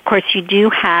 And of course you do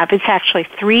have, it's actually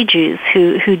 3 Jews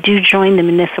who do join the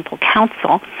municipal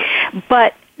council,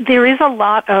 but there is a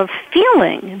lot of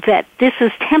feeling that this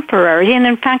is temporary, and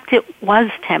in fact it was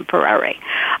temporary.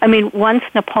 I mean, once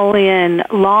Napoleon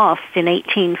lost in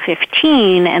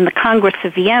 1815 and the Congress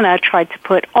of Vienna tried to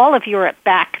put all of Europe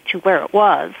back to where it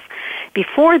was,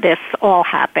 before this all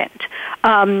happened,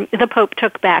 the Pope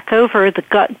took back over, the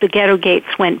ghetto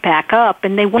gates went back up,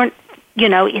 and they weren't,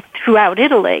 throughout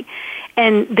Italy,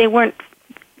 and they weren't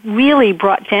really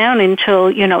brought down until,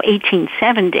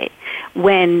 1870,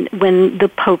 when the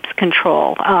Pope's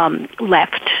control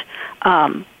left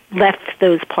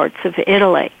those parts of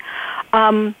Italy.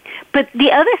 But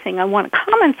the other thing I want to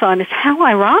comment on is how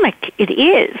ironic it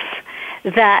is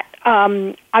that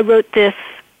I wrote this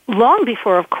long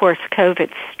before, of course, COVID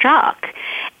struck,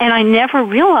 and I never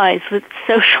realized that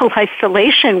social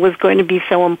isolation was going to be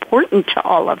so important to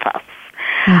all of us.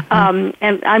 Mm-hmm.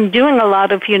 And I'm doing a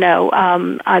lot of,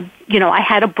 I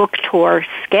had a book tour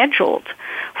scheduled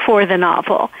for the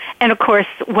novel, and of course,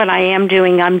 what I'm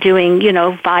doing,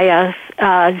 via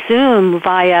Zoom,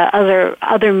 via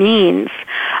other means,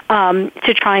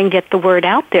 to try and get the word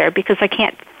out there, because I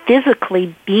can't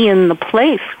physically be in the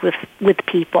place with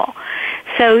people.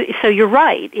 So you're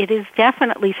right. It is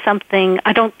definitely something.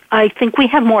 I think we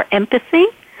have more empathy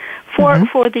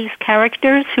for these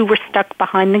characters who were stuck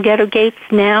behind the ghetto gates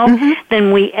now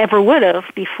than we ever would have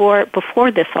before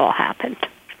this all happened.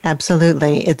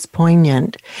 Absolutely. It's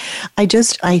poignant. I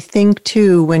think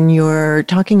too, when you're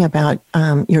talking about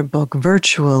your book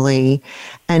virtually,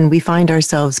 and we find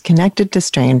ourselves connected to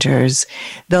strangers,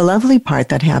 the lovely part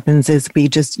that happens is we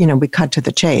just, we cut to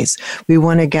the chase. We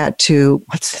want to get to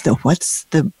what's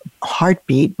the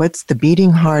heartbeat? What's the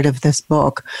beating heart of this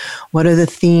book? What are the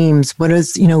themes? What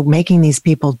is, making these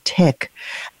people tick?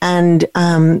 And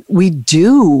we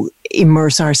do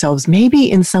immerse ourselves. Maybe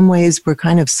in some ways we're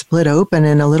kind of split open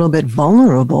and a little bit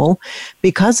vulnerable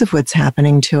because of what's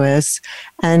happening to us.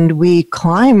 And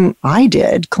I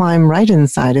did climb right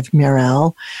inside of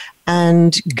Mirel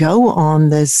and go on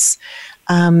this,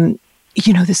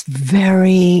 this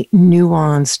very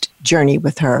nuanced journey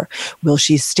with her. Will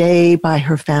she stay by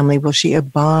her family? Will she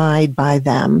abide by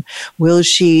them? Will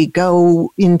she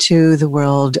go into the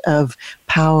world of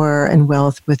power and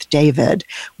wealth with David?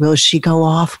 Will she go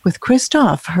off with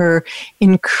Christoph, her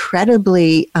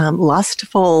incredibly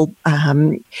lustful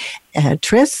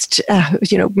tryst,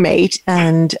 mate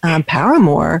and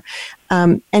paramour?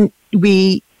 And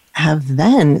we have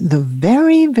then the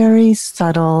very, very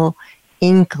subtle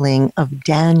inkling of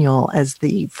Daniel as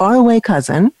the faraway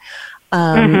cousin,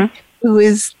 who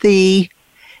is the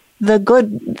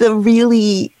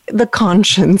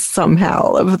conscience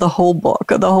somehow of the whole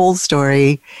book, of the whole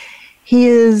story. He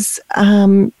is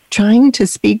trying to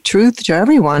speak truth to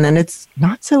everyone, and it's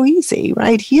not so easy,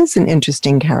 right? He is an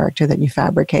interesting character that you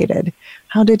fabricated.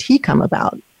 How did he come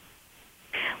about?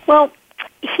 Well,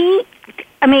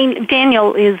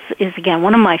 Daniel is again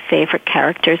one of my favorite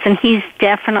characters, and he's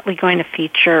definitely going to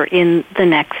feature in the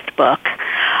next book.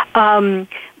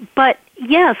 But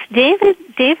yes, David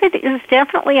is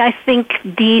definitely, I think,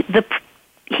 he's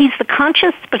the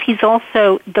conscious, but he's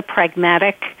also the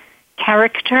pragmatic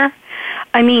character.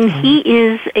 He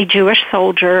is a Jewish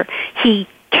soldier. He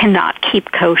cannot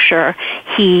keep kosher.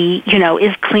 He,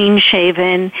 is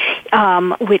clean-shaven,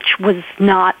 which was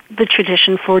not the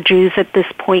tradition for Jews at this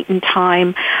point in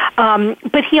time.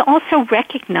 But he also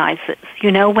recognizes,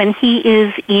 when he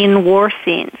is in war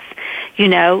scenes,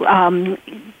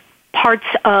 parts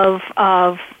of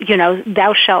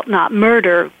thou shalt not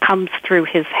murder comes through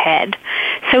his head.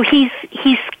 So he's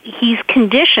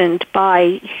conditioned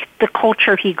by the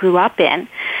culture he grew up in,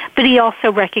 but he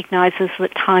also recognizes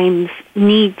that times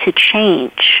need to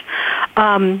change.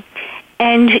 And,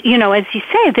 as you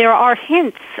say, there are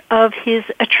hints of his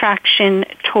attraction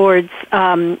towards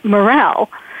Morel,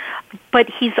 but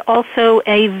he's also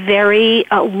a very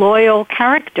loyal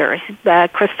character.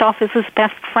 Christoph is his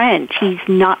best friend. He's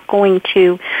not going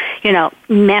to,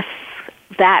 mess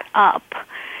that up.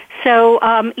 So,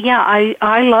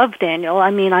 I love Daniel.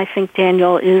 I think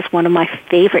Daniel is one of my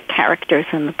favorite characters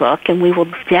in the book, and we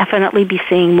will definitely be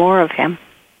seeing more of him.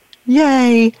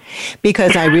 Yay.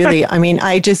 Because I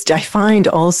find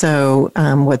also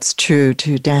what's true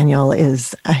to Daniel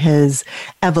is his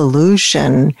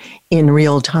evolution in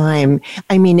real time.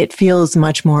 It feels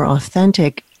much more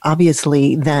authentic,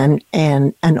 obviously, than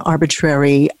an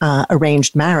arbitrary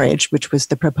arranged marriage, which was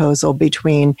the proposal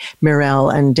between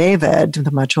Mirel and David, the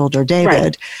much older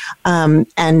David. Right.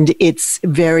 And it's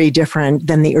very different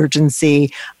than the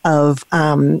urgency of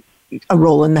a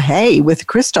roll in the hay with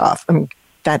Christoph.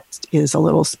 That is a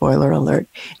little spoiler alert.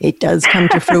 It does come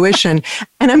to fruition.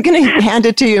 And I'm going to hand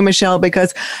it to you, Michelle,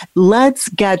 because let's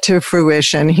get to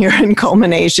fruition here in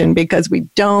culmination, because we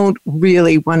don't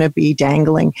really want to be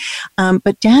dangling.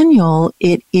 But Daniel,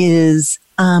 it is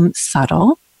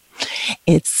subtle.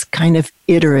 It's kind of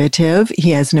iterative. He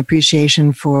has an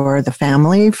appreciation for the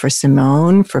family, for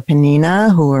Simone, for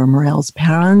Penina, who are Morel's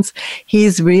parents.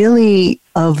 He's really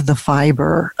of the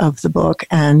fiber of the book.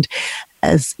 And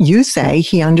as you say,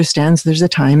 he understands there's a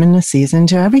time and a season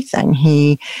to everything.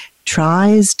 He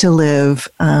tries to live,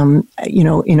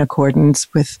 in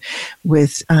accordance with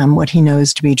what he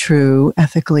knows to be true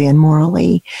ethically and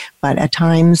morally. But at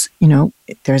times,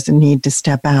 there's a need to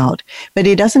step out. But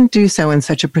he doesn't do so in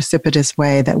such a precipitous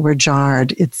way that we're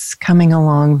jarred. It's coming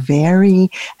along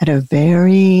at a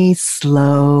very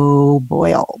slow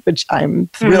boil, which I'm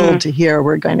thrilled to hear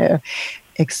we're going to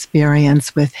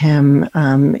experience with him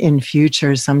in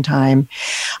future sometime.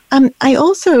 I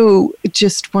also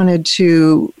just wanted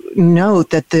to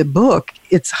note that the book,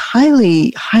 it's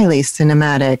highly, highly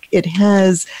cinematic. It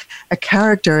has a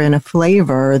character and a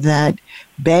flavor that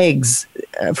begs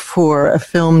for a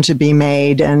film to be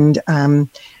made. And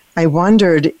I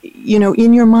wondered,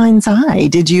 in your mind's eye,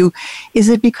 is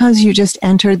it because you just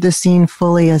entered the scene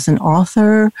fully as an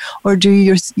author, or do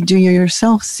you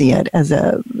yourself see it as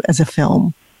a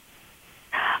film?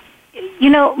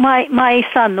 My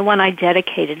son, the one I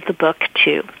dedicated the book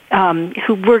to,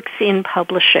 who works in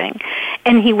publishing,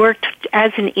 and he worked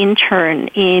as an intern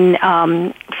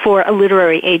for a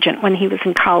literary agent when he was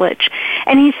in college,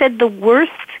 and he said the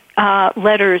worst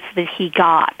letters that he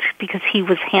got, because he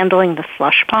was handling the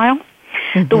slush pile,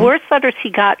 the worst letters he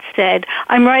got said,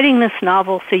 "I'm writing this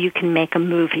novel so you can make a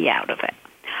movie out of it."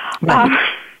 Right.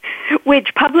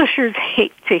 Which publishers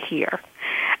hate to hear.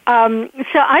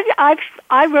 So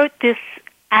I wrote this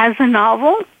as a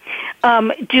novel.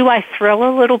 Do I thrill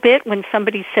a little bit when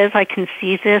somebody says I can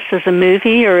see this as a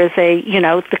movie or as a,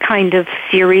 the kind of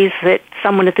series that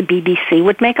someone at the BBC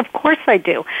would make? Of course I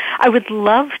do. I would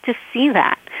love to see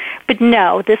that. But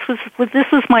no, this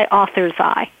was my author's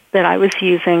eye that I was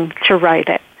using to write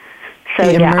it. So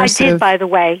yeah, I did, by the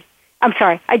way. I'm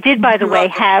sorry. I did, by the way,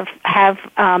 have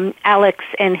Alex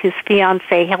and his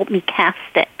fiancée help me cast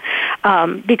it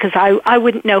because I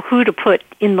wouldn't know who to put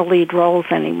in the lead roles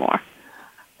anymore.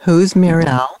 Who's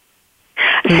Mirel?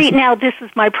 See, now this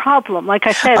is my problem. Like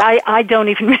I said, I don't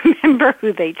even remember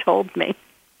who they told me.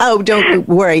 Oh, don't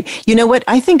worry. You know what?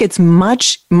 I think it's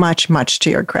much, much, much to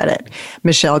your credit.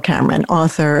 Michelle Cameron,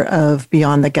 author of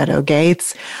Beyond the Ghetto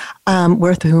Gates,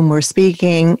 with whom we're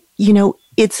speaking.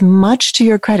 It's much to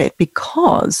your credit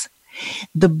because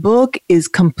the book is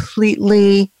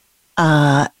completely,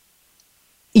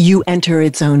 you enter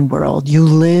its own world. You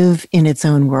live in its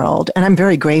own world. And I'm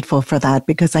very grateful for that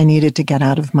because I needed to get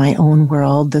out of my own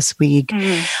world this week.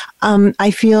 Mm.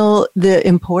 I feel the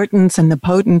importance and the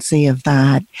potency of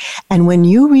that. And when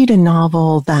you read a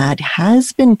novel that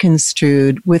has been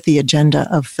construed with the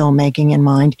agenda of filmmaking in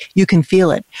mind, you can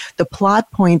feel it. The plot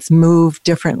points move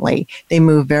differently. They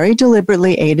move very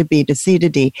deliberately, A to B to C to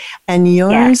D. And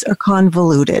yours are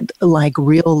convoluted like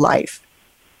real life.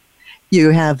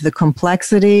 You have the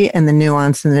complexity and the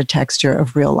nuance and the texture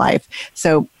of real life.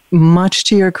 So much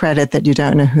to your credit that you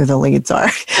don't know who the leads are.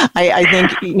 I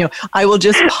think, I will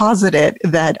just posit it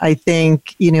that I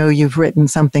think, you've written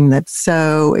something that's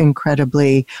so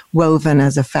incredibly woven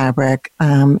as a fabric.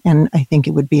 And I think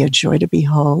it would be a joy to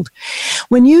behold.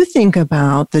 When you think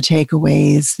about the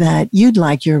takeaways that you'd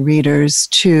like your readers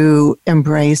to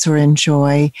embrace or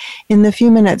enjoy in the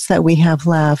few minutes that we have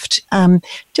left,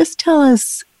 just tell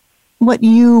us what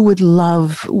you would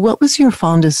love. What was your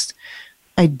fondest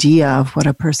idea of what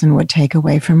a person would take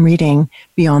away from reading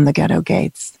Beyond the Ghetto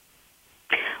Gates?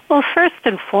 Well, first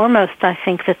and foremost, I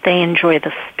think that they enjoy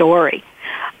the story.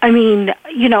 I mean,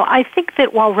 I think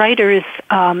that while writers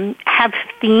have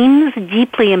themes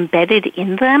deeply embedded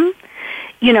in them,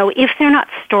 if they're not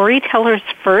storytellers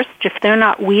first, if they're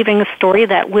not weaving a story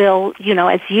that will,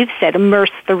 as you've said, immerse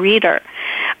the reader,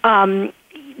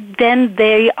 then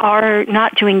they are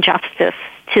not doing justice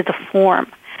to the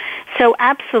form. So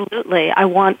absolutely, I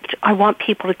want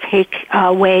people to take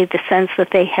away the sense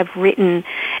that they have written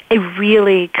a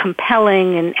really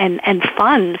compelling and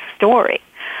fun story.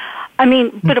 I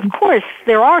mean, but of course,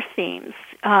 there are themes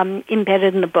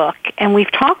embedded in the book, and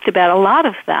we've talked about a lot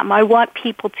of them. I want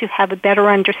people to have a better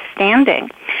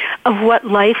understanding of what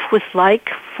life was like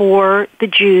for the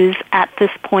Jews at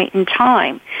this point in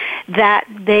time, that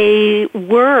they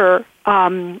were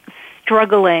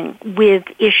struggling with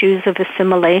issues of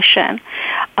assimilation,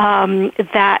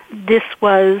 that this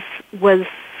was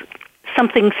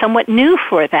something somewhat new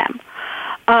for them.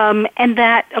 And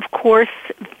that, of course,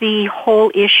 the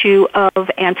whole issue of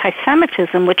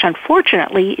anti-Semitism, which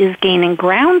unfortunately is gaining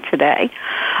ground today,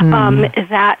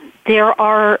 that there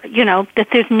are, that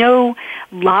there's no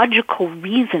logical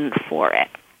reason for it.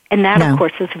 And that, of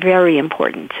course, is very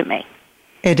important to me.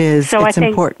 It is. So it's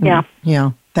important.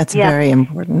 Yeah. That's very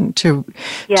important to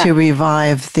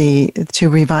revive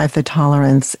the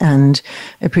tolerance and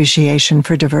appreciation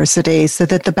for diversity, so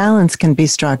that the balance can be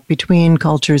struck between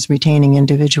cultures retaining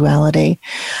individuality.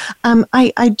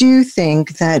 I do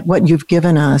think that what you've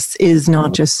given us is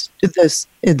not just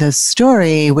the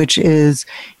story, which is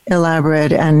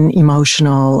elaborate and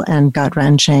emotional and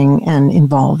gut-wrenching and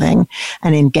involving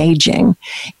and engaging.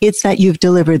 It's that you've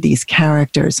delivered these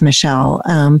characters, Michelle.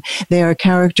 They are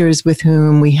characters with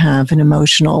whom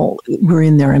we're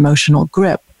in their emotional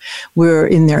grip. We're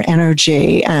in their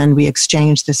energy, and we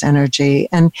exchange this energy.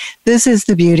 And this is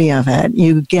the beauty of it.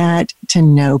 You get to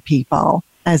know people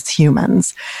as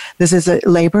humans. This is a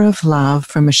labor of love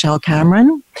from Michelle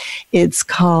Cameron. It's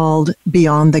called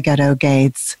Beyond the Ghetto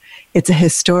Gates. It's a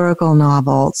historical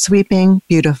novel, sweeping,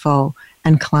 beautiful,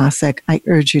 and classic. I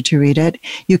urge you to read it.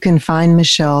 You can find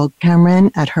Michelle Cameron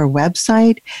at her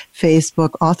website,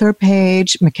 Facebook author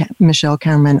page, Michelle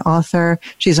Cameron Author.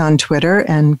 She's on Twitter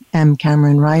and M.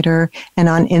 Cameron Writer, and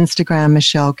on Instagram,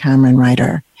 Michelle Cameron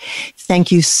Writer.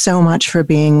 Thank you so much for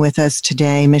being with us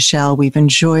today, Michelle. We've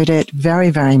enjoyed it very,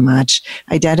 very much.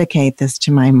 I dedicate this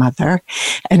to my mother,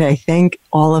 and I thank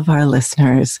all of our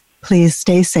listeners. Please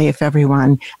stay safe,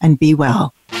 everyone, and be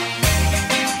well.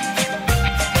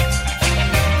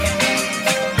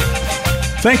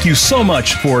 Thank you so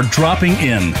much for dropping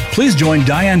in. Please join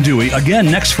Diane Dewey again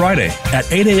next Friday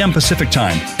at 8 a.m. Pacific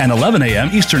Time and 11 a.m.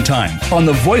 Eastern Time on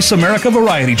the Voice America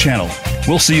Variety Channel.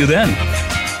 We'll see you then.